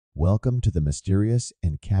Welcome to the mysterious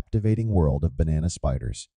and captivating world of banana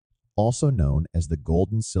spiders, also known as the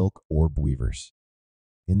golden silk orb weavers.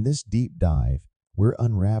 In this deep dive, we're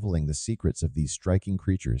unraveling the secrets of these striking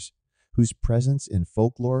creatures, whose presence in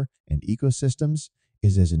folklore and ecosystems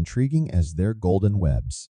is as intriguing as their golden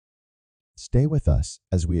webs. Stay with us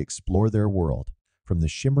as we explore their world, from the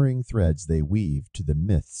shimmering threads they weave to the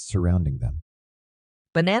myths surrounding them.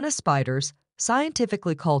 Banana spiders,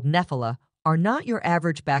 scientifically called Nephila, are not your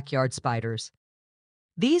average backyard spiders.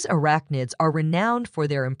 These arachnids are renowned for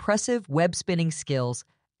their impressive web-spinning skills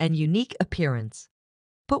and unique appearance.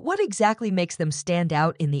 But what exactly makes them stand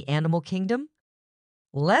out in the animal kingdom?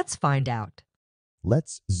 Let's find out.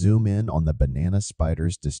 Let's zoom in on the banana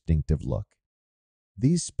spider's distinctive look.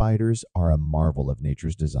 These spiders are a marvel of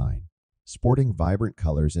nature's design, sporting vibrant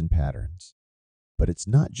colors and patterns. But it's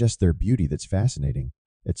not just their beauty that's fascinating,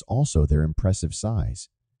 it's also their impressive size,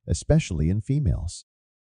 especially in females.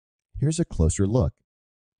 Here's a closer look.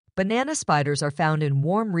 Banana spiders are found in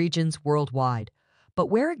warm regions worldwide, but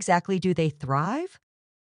where exactly do they thrive?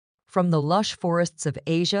 From the lush forests of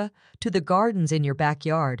Asia to the gardens in your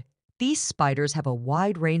backyard, these spiders have a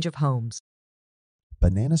wide range of homes.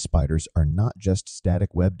 Banana spiders are not just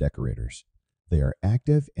static web decorators. They are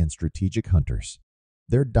active and strategic hunters.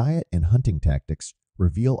 Their diet and hunting tactics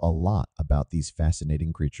reveal a lot about these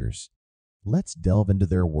fascinating creatures. Let's delve into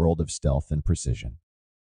their world of stealth and precision.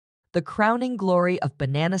 The crowning glory of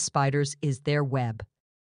banana spiders is their web.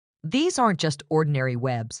 These aren't just ordinary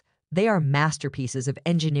webs, they are masterpieces of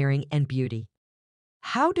engineering and beauty.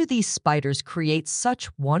 How do these spiders create such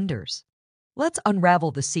wonders? Let's unravel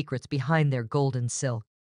the secrets behind their golden silk.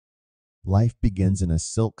 Life begins in a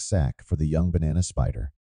silk sac for the young banana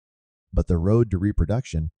spider. But the road to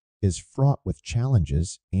reproduction is fraught with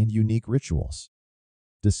challenges and unique rituals.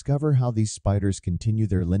 Discover how these spiders continue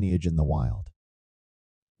their lineage in the wild.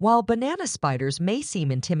 While banana spiders may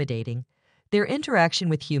seem intimidating, their interaction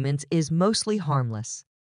with humans is mostly harmless.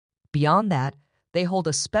 Beyond that, they hold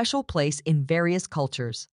a special place in various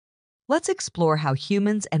cultures. Let's explore how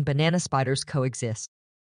humans and banana spiders coexist.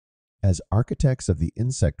 As architects of the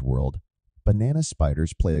insect world, banana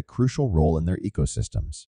spiders play a crucial role in their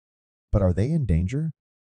ecosystems. But are they in danger?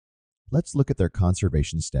 Let's look at their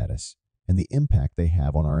conservation status and the impact they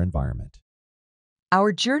have on our environment.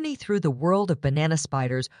 Our journey through the world of banana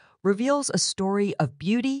spiders reveals a story of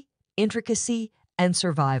beauty, intricacy, and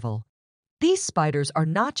survival. These spiders are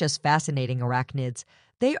not just fascinating arachnids,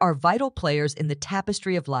 they are vital players in the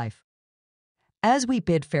tapestry of life. As we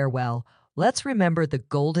bid farewell, let's remember the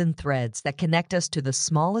golden threads that connect us to the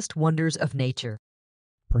smallest wonders of nature.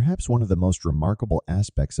 Perhaps one of the most remarkable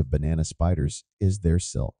aspects of banana spiders is their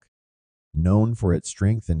silk. Known for its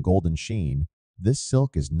strength and golden sheen, this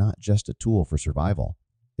silk is not just a tool for survival,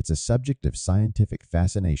 it's a subject of scientific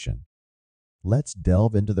fascination. Let's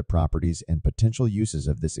delve into the properties and potential uses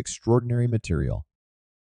of this extraordinary material.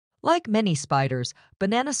 Like many spiders,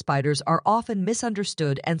 banana spiders are often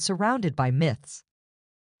misunderstood and surrounded by myths.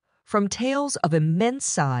 From tales of immense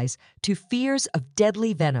size to fears of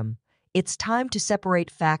deadly venom, it's time to separate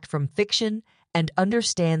fact from fiction and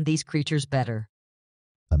understand these creatures better.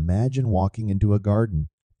 Imagine walking into a garden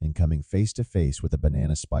and coming face to face with a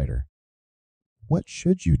banana spider. What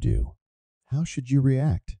should you do? How should you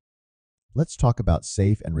react? Let's talk about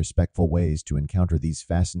safe and respectful ways to encounter these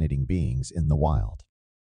fascinating beings in the wild.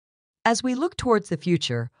 As we look towards the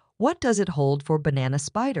future, what does it hold for banana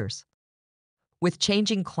spiders? With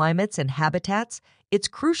changing climates and habitats, it's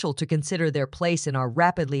crucial to consider their place in our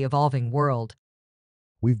rapidly evolving world.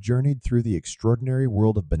 We've journeyed through the extraordinary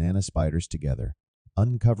world of banana spiders together,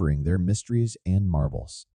 uncovering their mysteries and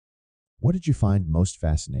marvels. What did you find most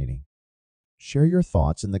fascinating? Share your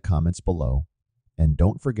thoughts in the comments below, and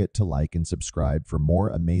don't forget to like and subscribe for more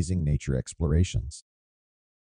amazing nature explorations.